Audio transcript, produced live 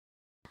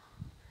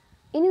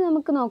ഇനി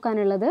നമുക്ക്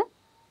നോക്കാനുള്ളത്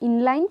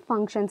inline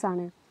functions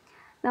ആണ്.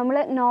 നമ്മൾ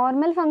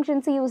നോർമൽ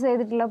ഫങ്ഷൻസ് യൂസ്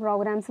ചെയ്തിട്ടുള്ള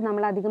പ്രോഗ്രാംസ്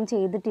നമ്മൾ അധികം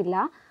ചെയ്തിട്ടില്ല.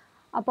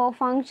 അപ്പോൾ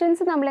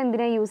ഫങ്ഷൻസ് നമ്മൾ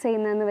എന്തിനാണ് യൂസ്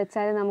ചെയ്യുന്നതെന്ന്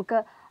വെച്ചാൽ നമുക്ക്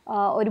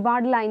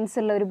ഒരുപാട് ലൈൻസ്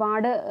ഉള്ള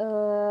ഒരുപാട്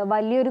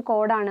വലിയൊരു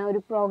കോഡാണ് ഒരു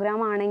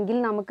പ്രോഗ്രാം ആണെങ്കിൽ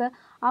നമുക്ക്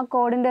ആ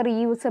കോഡിൻ്റെ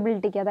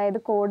റീയൂസബിലിറ്റിക്ക്, അതായത്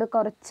കോഡ്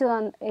കുറച്ച്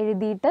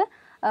എഴുതിയിട്ട്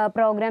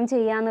പ്രോഗ്രാം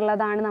ചെയ്യുക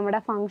എന്നുള്ളതാണ് നമ്മുടെ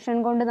ഫങ്ഷൻ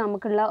കൊണ്ട്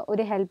നമുക്കുള്ള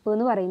ഒരു ഹെൽപ്പ്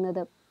എന്ന്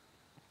പറയുന്നത്.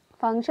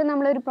 ഫങ്ഷൻ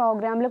നമ്മളൊരു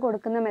പ്രോഗ്രാമിൽ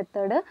കൊടുക്കുന്ന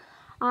മെത്തേഡ്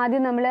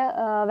ആദ്യം നമ്മൾ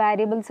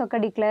വാരിയബിൾസ് ഒക്കെ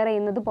ഡിക്ലെയർ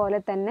ചെയ്യുന്നത് പോലെ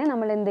തന്നെ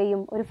നമ്മൾ എന്ത്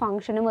ചെയ്യും, ഒരു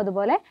ഫങ്ഷനും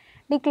അതുപോലെ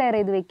ഡിക്ലെയർ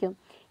ചെയ്ത് വെക്കും.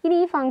 ഇനി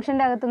ഈ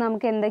ഫങ്ഷൻ്റെ അകത്ത്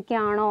നമുക്ക്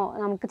എന്തൊക്കെയാണോ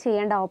നമുക്ക്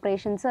ചെയ്യേണ്ട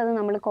ഓപ്പറേഷൻസ് അത്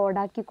നമ്മൾ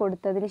കോഡാക്കി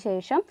കൊടുത്തതിന്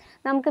ശേഷം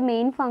നമുക്ക്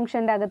മെയിൻ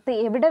ഫങ്ഷൻ്റെ അകത്ത്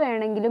എവിടെ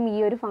വേണമെങ്കിലും ഈ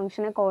ഒരു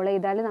ഫങ്ഷനെ കോൾ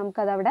ചെയ്താൽ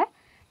നമുക്കതവിടെ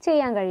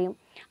ചെയ്യാൻ കഴിയും.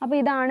 അപ്പോൾ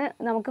ഇതാണ്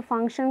നമുക്ക്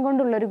ഫങ്ഷൻ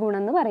കൊണ്ടുള്ളൊരു ഗുണം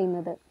എന്ന്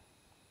പറയുന്നത്.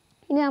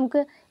 ഇനി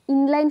നമുക്ക്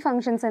ഇൻലൈൻ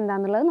ഫങ്ഷൻസ്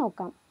എന്താണെന്നുള്ളത്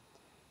നോക്കാം.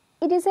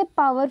 It is a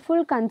powerful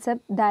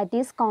concept that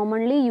is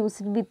commonly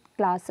used with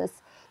classes.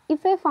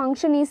 If a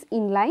function is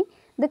inline,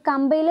 the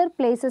compiler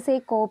places a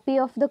copy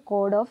of the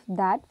code of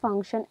that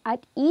function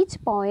at each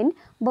point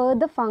where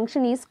the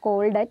function is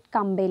called at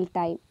compile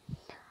time.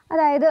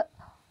 അതായത്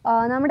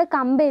നമ്മുടെ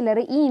compiler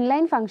ഈ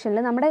inline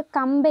ഫങ്ഷനിൽ നമ്മുടെ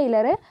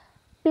compiler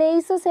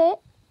places A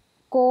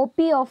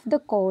copy of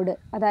the code,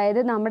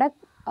 അതായത് നമ്മുടെ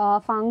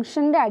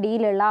ഫങ്ഷൻ്റെ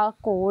അടിയിലുള്ള ആ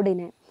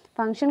കോഡിനെ,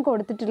 function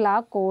കൊടുത്തിട്ടുള്ള ആ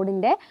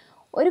കോഡിൻ്റെ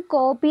ഒരു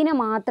കോപ്പീനെ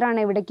മാത്രമാണ്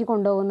എവിടേക്ക്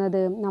കൊണ്ടുപോകുന്നത്,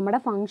 നമ്മുടെ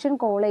ഫങ്ഷൻ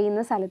കോൾ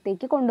ചെയ്യുന്ന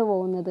സ്ഥലത്തേക്ക്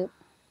കൊണ്ടുപോകുന്നത്.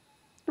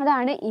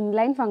 അതാണ്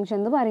ഇൻലൈൻ ഫങ്ഷൻ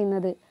എന്ന്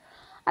പറയുന്നത്.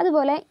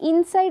 അതുപോലെ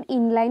inside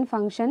inline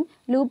function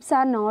loops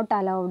are not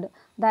allowed.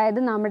 അതായത്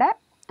നമ്മുടെ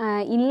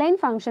ഇൻലൈൻ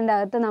ഫങ്ഷൻ്റെ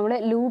അകത്ത് നമ്മൾ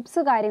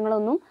ലൂപ്സ്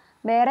കാര്യങ്ങളൊന്നും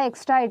വേറെ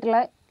എക്സ്ട്രാ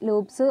ആയിട്ടുള്ള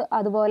ലൂപ്സ്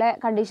അതുപോലെ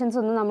കണ്ടീഷൻസ്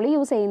ഒന്നും നമ്മൾ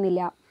യൂസ്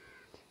ചെയ്യുന്നില്ല.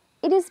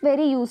 It is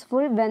very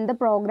useful when the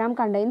programme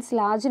contains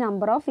large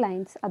number of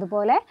lines.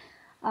 അതുപോലെ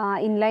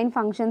ഇൻലൈൻ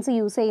ഫങ്ഷൻസ്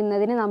യൂസ്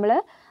ചെയ്യുന്നതിന് നമ്മൾ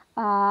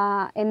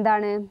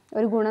എന്താണ്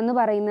ഒരു ഗുണം എന്ന്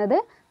പറയുന്നത്,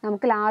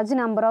 നമുക്ക് ലാർജ്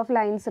നമ്പർ ഓഫ്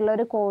ലൈൻസ് ഉള്ള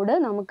ഒരു കോഡ്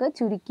നമുക്ക്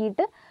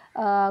ചുരുക്കിയിട്ട്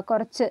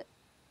കുറച്ച്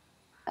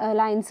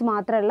ലൈൻസ്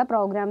മാത്രമുള്ള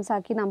പ്രോഗ്രാംസ്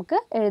ആക്കി നമുക്ക്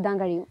എഴുതാൻ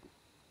കഴിയും.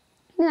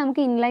 ഇനി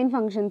നമുക്ക് ഇൻലൈൻ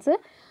ഫങ്ഷൻസ്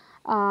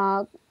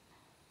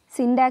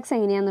സിൻടാക്സ്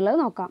എങ്ങനെയാണെന്നുള്ളത്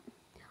നോക്കാം.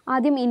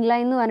 ആദ്യം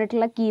ഇൻലൈൻ എന്ന്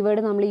പറഞ്ഞിട്ടുള്ള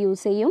കീവേഡ് നമ്മൾ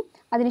യൂസ് ചെയ്യും.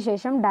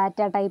 അതിനുശേഷം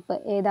ഡാറ്റ ടൈപ്പ്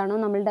ഏതാണോ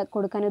നമ്മൾ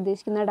കൊടുക്കാൻ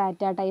ഉദ്ദേശിക്കുന്ന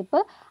ഡാറ്റ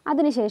ടൈപ്പ്,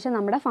 അതിനുശേഷം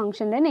നമ്മുടെ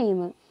ഫങ്ഷൻ്റെ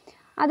നെയിം,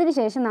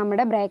 അതിനുശേഷം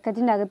നമ്മുടെ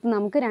ബ്രാക്കറ്റിൻ്റെ അകത്ത്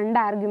നമുക്ക് 2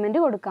 ആർഗ്യുമെൻറ്റ്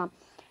കൊടുക്കാം.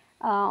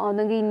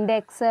 ഒന്നെങ്കിൽ ഇൻഡ്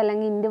എക്സ്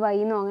അല്ലെങ്കിൽ ഇൻഡ് വൈ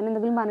എന്നോ അങ്ങനെ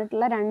എന്തെങ്കിലും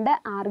പറഞ്ഞിട്ടുള്ള 2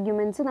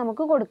 ആർഗ്യുമെൻറ്റ്സ്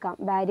നമുക്ക് കൊടുക്കാം.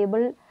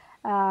 വാരിയബിൾ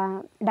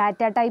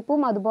ഡാറ്റ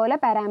ടൈപ്പും അതുപോലെ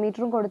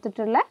പാരാമീറ്ററും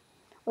കൊടുത്തിട്ടുള്ള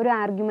ഒരു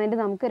ആർഗ്യുമെൻറ്റ്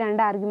നമുക്ക്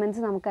 2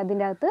 ആർഗ്യുമെൻറ്റ്സ് നമുക്ക്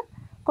അതിൻ്റെ അകത്ത്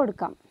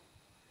കൊടുക്കാം.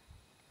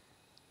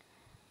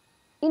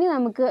 ഇനി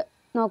നമുക്ക്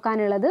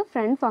നോക്കാനുള്ളത്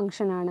ഫ്രണ്ട്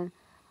ഫങ്ഷനാണ്.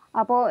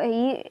 അപ്പോൾ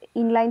ഈ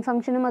ഇൻലൈൻ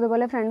ഫങ്ഷനും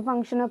അതുപോലെ ഫ്രണ്ട്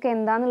ഫങ്ഷനും ഒക്കെ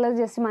എന്താണെന്നുള്ളത്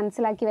ജസ്റ്റ്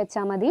മനസ്സിലാക്കി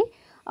വെച്ചാൽ മതി.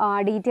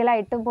 ഡീറ്റെയിൽ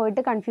ആയിട്ട്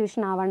പോയിട്ട്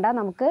കൺഫ്യൂഷൻ ആവണ്ട,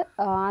 നമുക്ക്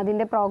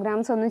അതിൻ്റെ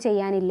പ്രോഗ്രാംസ് ഒന്നും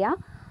ചെയ്യാനില്ല.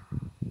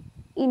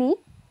 ഇനി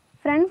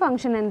ഫ്രണ്ട്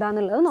ഫങ്ഷൻ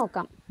എന്താണെന്നുള്ളത്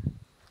നോക്കാം.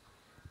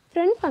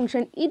 Front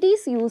function it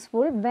is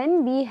useful when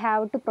we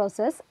have to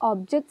process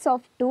objects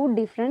of 2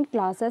 different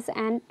classes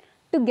and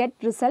to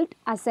get result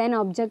as an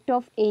object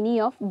of any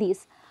of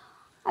these.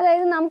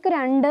 അതായത് നമുക്ക്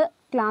 2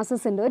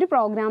 ക്ലാസ്സസ് ഉണ്ട്. ഒരു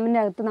പ്രോഗ്രാമിൻ്റെ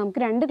അകത്ത്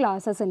നമുക്ക് 2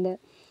 ക്ലാസ്സസ് ഉണ്ട്.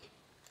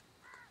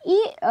 ഈ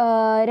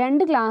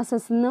 2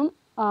 ക്ലാസ്സസിൽ നിന്നും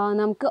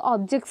നമുക്ക്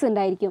ഒബ്ജക്ട്സ്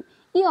ഉണ്ടായിരിക്കും.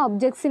 ഈ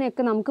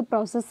ഒബ്ജക്ട്സിനെയൊക്കെ നമുക്ക്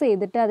പ്രോസസ്സ്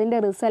ചെയ്തിട്ട് അതിൻ്റെ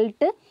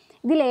റിസൾട്ട്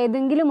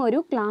ഇതിലേതെങ്കിലും ഒരു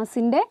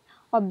ക്ലാസ്സിൻ്റെ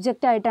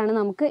ഒബ്ജക്റ്റായിട്ടാണ്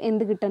നമുക്ക്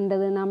എന്ത്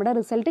കിട്ടേണ്ടത്, നമ്മുടെ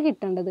റിസൾട്ട്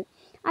കിട്ടേണ്ടത്.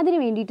 അതിന്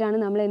വേണ്ടിയിട്ടാണ്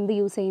നമ്മൾ എന്ത്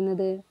യൂസ്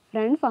ചെയ്യുന്നത്,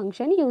 ഫ്രണ്ട്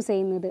ഫങ്ഷൻ യൂസ്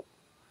ചെയ്യുന്നത്.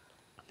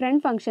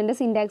 ഫ്രണ്ട് ഫങ്ഷൻ്റെ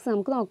സിൻടാക്സ്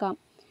നമുക്ക് നോക്കാം.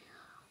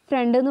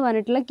 ഫ്രണ്ട് എന്ന്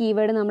പറഞ്ഞിട്ടുള്ള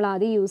കീവേഡ് നമ്മൾ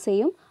ആദ്യം യൂസ്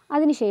ചെയ്യും.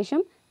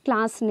 അതിനുശേഷം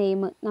ക്ലാസ്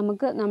നെയിം,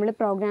 നമ്മൾ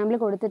പ്രോഗ്രാമിൽ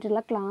കൊടുത്തിട്ടുള്ള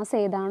ക്ലാസ്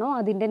ഏതാണോ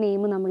അതിൻ്റെ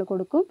നെയിം നമ്മൾ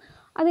കൊടുക്കും.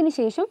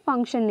 അതിനുശേഷം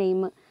ഫങ്ഷൻ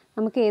നെയിം,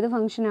 നമുക്ക് ഏത്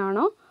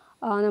ഫങ്ഷനാണോ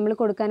നമ്മൾ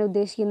കൊടുക്കാൻ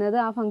ഉദ്ദേശിക്കുന്നത്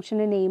ആ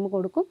ഫങ്ഷൻ്റെ നെയിം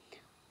കൊടുക്കും.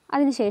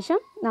 അതിനുശേഷം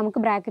നമുക്ക്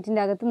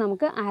ബ്രാക്കറ്റിൻ്റെ അകത്ത്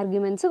നമുക്ക്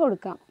ആർഗ്യുമെൻറ്റ്സ്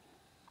കൊടുക്കാം.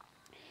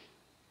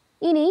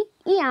 ഇനി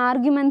ഈ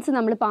ആർഗ്യുമെൻറ്റ്സ്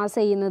നമ്മൾ പാസ്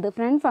ചെയ്യുന്നത്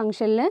ഫ്രണ്ട്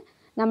ഫങ്ഷനിൽ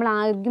നമ്മൾ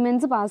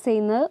ആർഗ്യുമെൻറ്റ്സ് പാസ്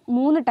ചെയ്യുന്നത്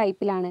 3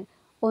 ടൈപ്പിലാണ്.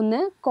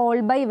 ഒന്ന് കോൾ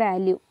ബൈ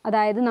വാല്യൂ,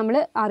 അതായത് നമ്മൾ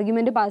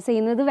ആർഗ്യുമെൻറ്റ് പാസ്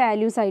ചെയ്യുന്നത്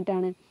വാല്യൂസ്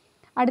ആയിട്ടാണ്.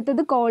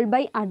 അടുത്തത് കോൾ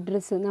ബൈ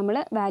അഡ്രസ്സ്, നമ്മൾ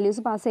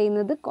വാല്യൂസ് പാസ്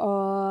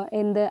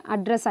ചെയ്യുന്നത്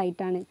അഡ്രസ്സ്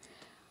ആയിട്ടാണ്.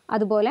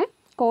 അതുപോലെ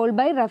കോൾ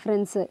ബൈ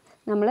റെഫറൻസ്,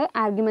 നമ്മൾ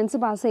ആർഗ്യുമെൻറ്റ്സ്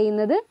പാസ്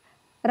ചെയ്യുന്നത്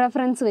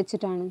റെഫറൻസ്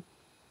വെച്ചിട്ടാണ്.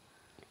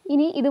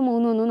 ഇനി ഇത്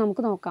 3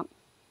 നമുക്ക് നോക്കാം.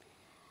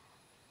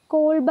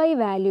 Call by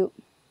value,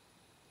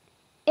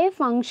 A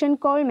function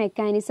call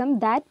mechanism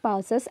that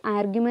passes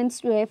arguments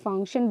to A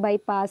function by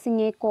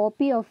passing A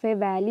copy of A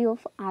value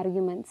of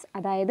arguments.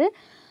 അതായത്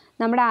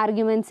നമ്മുടെ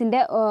ആർഗ്യുമെൻറ്റ്സിൻ്റെ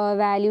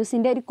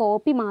വാല്യൂസിൻ്റെ ഒരു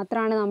കോപ്പി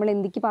മാത്രമാണ് നമ്മൾ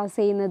എന്തിക്ക് പാസ്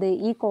ചെയ്യുന്നത്,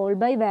 ഈ കോൾ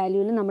ബൈ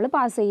വാല്യൂവിൽ നമ്മൾ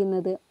പാസ്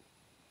ചെയ്യുന്നത്.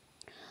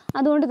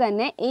 അതുകൊണ്ട്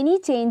തന്നെ any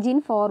change in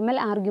formal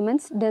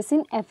arguments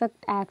doesn't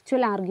effect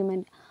actual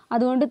argument.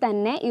 അതുകൊണ്ട്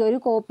തന്നെ ഈ ഒരു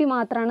കോപ്പി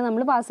മാത്രമാണ്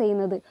നമ്മൾ പാസ്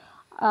ചെയ്യുന്നത്,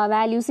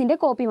 വാല്യൂസിൻ്റെ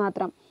കോപ്പി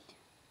മാത്രം.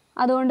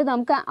 അതുകൊണ്ട്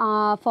നമുക്ക്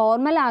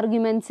ഫോർമൽ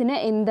ആർഗ്യുമെൻറ്റ്സിന്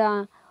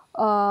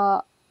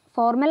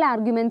ഫോർമൽ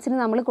ആർഗ്യുമെൻറ്റ്സിന്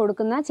നമ്മൾ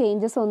കൊടുക്കുന്ന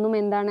ചേഞ്ചസ് ഒന്നും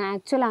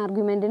ആക്ച്വൽ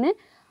ആർഗ്യുമെൻറ്റിന്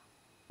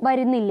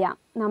വരുന്നില്ല.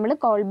 നമ്മൾ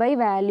കോൾ ബൈ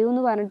വാല്യൂ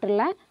എന്ന്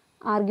പറഞ്ഞിട്ടുള്ള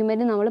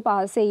ആർഗ്യുമെൻറ്റ് നമ്മൾ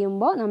പാസ്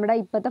ചെയ്യുമ്പോൾ നമ്മുടെ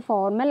ഇപ്പോഴത്തെ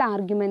ഫോർമൽ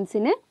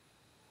ആർഗ്യുമെൻറ്റ്സിന്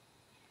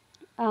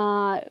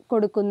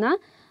കൊടുക്കുന്ന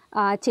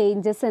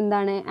ചേഞ്ചസ്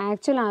എന്താണ്,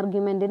 ആക്ച്വൽ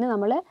ആർഗ്യുമെൻറ്റിന്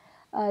നമ്മൾ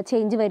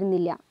ചേഞ്ച്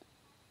വരുന്നില്ല.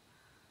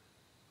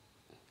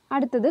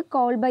 അടുത്തത്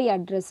call by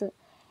address.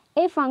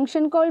 A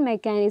function call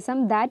mechanism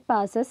that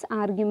passes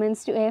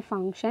arguments to A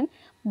function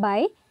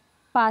by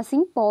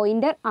passing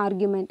pointer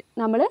argument.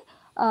 നമ്മൾ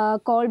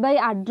കോൾ ബൈ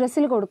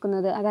അഡ്രസ്സിൽ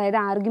കൊടുക്കുന്നത്, അതായത്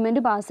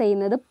ആർഗ്യുമെൻറ്റ് പാസ്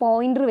ചെയ്യുന്നത്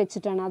പോയിൻ്റർ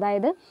വെച്ചിട്ടാണ്.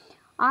 അതായത്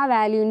ആ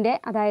വാല്യൂവിൻ്റെ,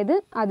 അതായത്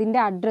അതിൻ്റെ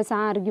അഡ്രസ്സ്,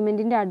 ആ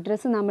ആർഗ്യുമെൻറ്റിൻ്റെ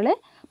അഡ്രസ്സ് നമ്മൾ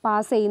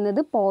പാസ്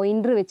ചെയ്യുന്നത്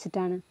പോയിൻ്റർ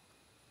വെച്ചിട്ടാണ്.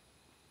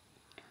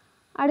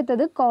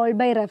 അടുത്തത് call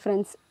by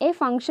reference. A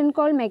function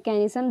call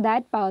mechanism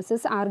that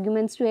passes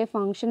arguments to A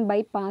function by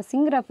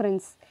passing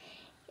reference.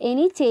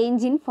 Any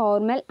change in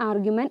formal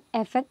argument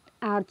effect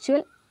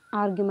actual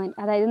argument.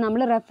 അതായത്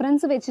നമ്മൾ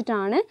റെഫറൻസ്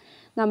വെച്ചിട്ടാണ്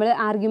നമ്മൾ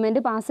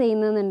ആർഗ്യുമെൻറ്റ് പാസ്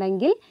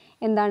ചെയ്യുന്നതെന്നുണ്ടെങ്കിൽ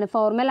എന്താണ്,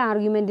 ഫോർമൽ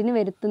ആർഗ്യുമെൻറ്റിന്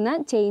വരുത്തുന്ന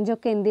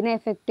ചേഞ്ചൊക്കെ എന്തിനെ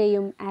എഫക്റ്റ്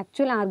ചെയ്യും,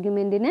 ആക്ച്വൽ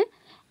ആർഗ്യുമെൻറ്റിന്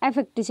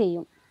എഫക്റ്റ്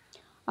ചെയ്യും.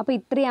 അപ്പോൾ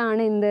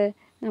ഇത്രയാണ് എന്ത്,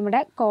 നമ്മുടെ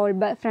കോൾ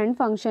ബൈ ഫ്രണ്ട്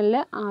ഫംഗ്ഷനിൽ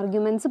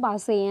ആർഗ്യുമെൻറ്റ്സ്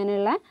പാസ്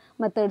ചെയ്യാനുള്ള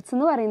മെത്തേഡ്സ്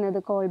എന്ന് പറയുന്നത്.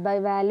 Call by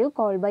value,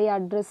 call by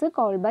address,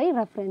 call by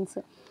reference.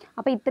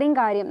 അപ്പോൾ ഇത്രയും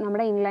കാര്യം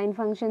നമ്മുടെ ഇൻലൈൻ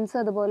ഫംഗ്ഷൻസ്,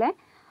 അതുപോലെ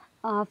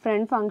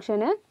ഫ്രണ്ട്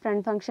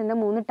ഫംഗ്ഷൻ്റെ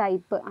 3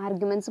 ടൈപ്പ്,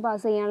 ആർഗ്യുമെൻറ്റ്സ്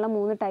പാസ് ചെയ്യാനുള്ള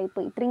 3 ടൈപ്പ്,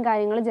 ഇത്രയും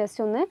കാര്യങ്ങൾ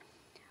ജസ്റ്റ് ഒന്ന്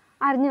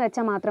അറിഞ്ഞു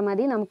വെച്ചാൽ മാത്രം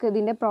മതി. നമുക്ക്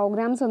ഇതിൻ്റെ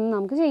പ്രോഗ്രാംസ് ഒന്നും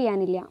നമുക്ക്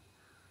ചെയ്യാനില്ല.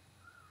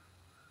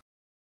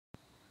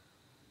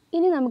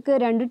 ഇനി നമുക്ക്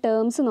 2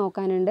 ടേംസ്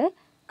നോക്കാനുണ്ട്,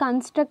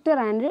 കൺസ്ട്രക്ടർ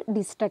ആൻഡ്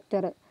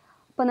ഡിസ്ട്രക്ടർ.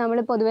 അപ്പോൾ നമ്മൾ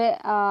പൊതുവെ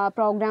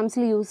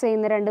പ്രോഗ്രാംസിൽ യൂസ്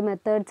ചെയ്യുന്ന 2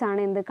 മെത്തേഡ്സ്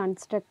ആണ് എന്ത്,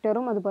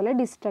 കൺസ്ട്രക്ടറും അതുപോലെ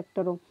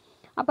ഡിസ്ട്രക്ടറും.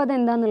 അപ്പോൾ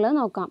അതെന്താണെന്നുള്ളത്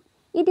നോക്കാം.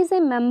 It is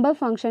A member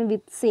function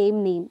with same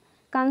name.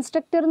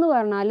 Constructor എന്ന്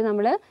പറഞ്ഞാൽ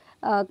നമ്മൾ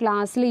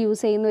ക്ലാസ്സിൽ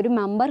യൂസ് ചെയ്യുന്ന ഒരു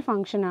മെമ്പർ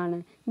ഫംഗ്ഷൻ ആണ്,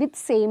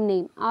 വിത്ത് സെയിം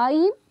നെയിം.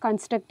 ഈ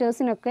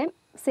കൺസ്ട്രക്ടേഴ്സിനൊക്കെ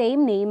സെയിം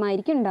നെയിം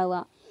ആയിരിക്കും ഉണ്ടാവുക.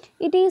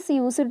 It is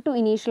used to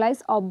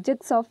initialise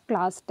objects of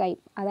class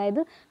type.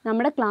 അതായത്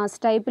നമ്മുടെ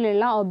ക്ലാസ്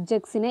ടൈപ്പിലുള്ള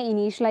ഒബ്ജക്ട്സിനെ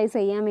ഇനീഷ്യലൈസ്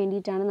ചെയ്യാൻ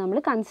വേണ്ടിയിട്ടാണ് നമ്മൾ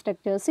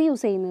കൺസ്ട്രക്ടേഴ്സ്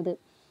യൂസ് ചെയ്യുന്നത്.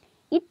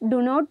 It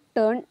do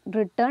not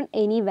return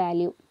any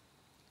value.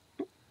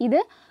 ഇത്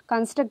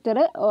കൺസ്ട്രക്ടർ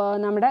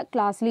നമ്മുടെ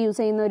ക്ലാസ്സിൽ യൂസ്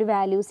ചെയ്യുന്ന ഒരു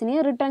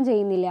വാല്യൂസിനെ റിട്ടേൺ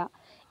ചെയ്യുന്നില്ല.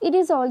 It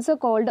is also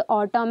called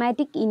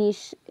automatic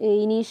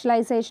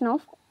initialization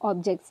of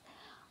objects.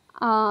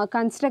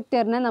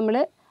 കൺസ്ട്രക്ടറിനെ നമ്മൾ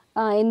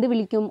എന്ത്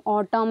വിളിക്കും,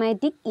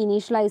 ഓട്ടോമാറ്റിക്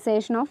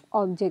ഇനീഷ്യലൈസേഷൻ ഓഫ്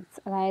ഒബ്ജക്ട്സ്.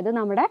 അതായത്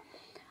നമ്മുടെ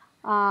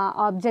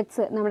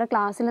ഒബ്ജക്ട്സ്, നമ്മുടെ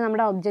ക്ലാസ്സിൽ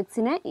നമ്മുടെ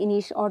ഒബ്ജക്ട്സിനെ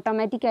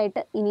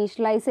ഓട്ടോമാറ്റിക്കായിട്ട്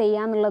ഇനീഷ്യലൈസ്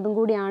ചെയ്യുക എന്നുള്ളതും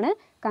കൂടിയാണ്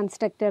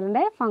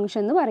കൺസ്ട്രക്ടറിൻ്റെ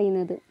ഫംഗ്ഷൻ എന്ന്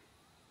പറയുന്നത്.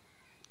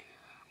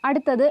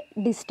 അടുത്തത്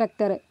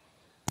ഡിസ്ട്രക്ടർ.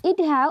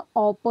 It have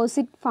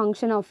opposite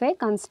function of A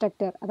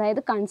constructor. അതായത്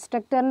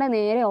കൺസ്ട്രക്ടറിൻ്റെ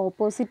നേരെ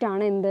ഓപ്പോസിറ്റ്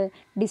ആണ് എന്ത്,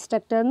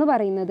 ഡിസ്ട്രക്ടർ എന്ന്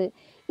പറയുന്നത്.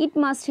 It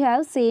must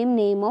have same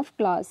name of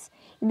class.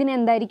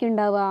 ഇതിനെന്തായിരിക്കും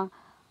ഉണ്ടാവുക,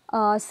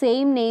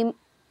 സെയിം നെയിം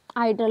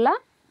ആയിട്ടുള്ള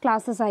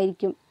ക്ലാസ്സസ്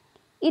ആയിരിക്കും.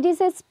 It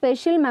is A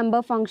special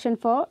member function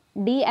four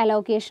D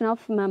allocation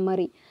of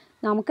memory.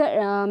 നമുക്ക്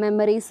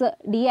മെമ്മറീസ്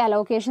ഡി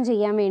അലോക്കേഷൻ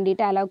ചെയ്യാൻ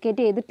വേണ്ടിയിട്ട്,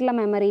 അലോക്കേറ്റ് ചെയ്തിട്ടുള്ള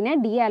മെമ്മറീനെ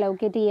ഡി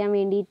അലോക്കേറ്റ് ചെയ്യാൻ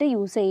വേണ്ടിയിട്ട്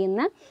യൂസ്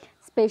ചെയ്യുന്ന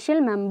സ്പെഷ്യൽ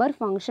മെമ്പർ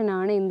ഫംഗ്ഷൻ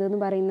ആണ് എന്തെന്ന്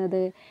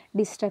പറയുന്നത്,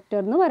 ഡിസ്ട്രക്ടർ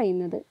എന്ന്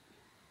പറയുന്നത്.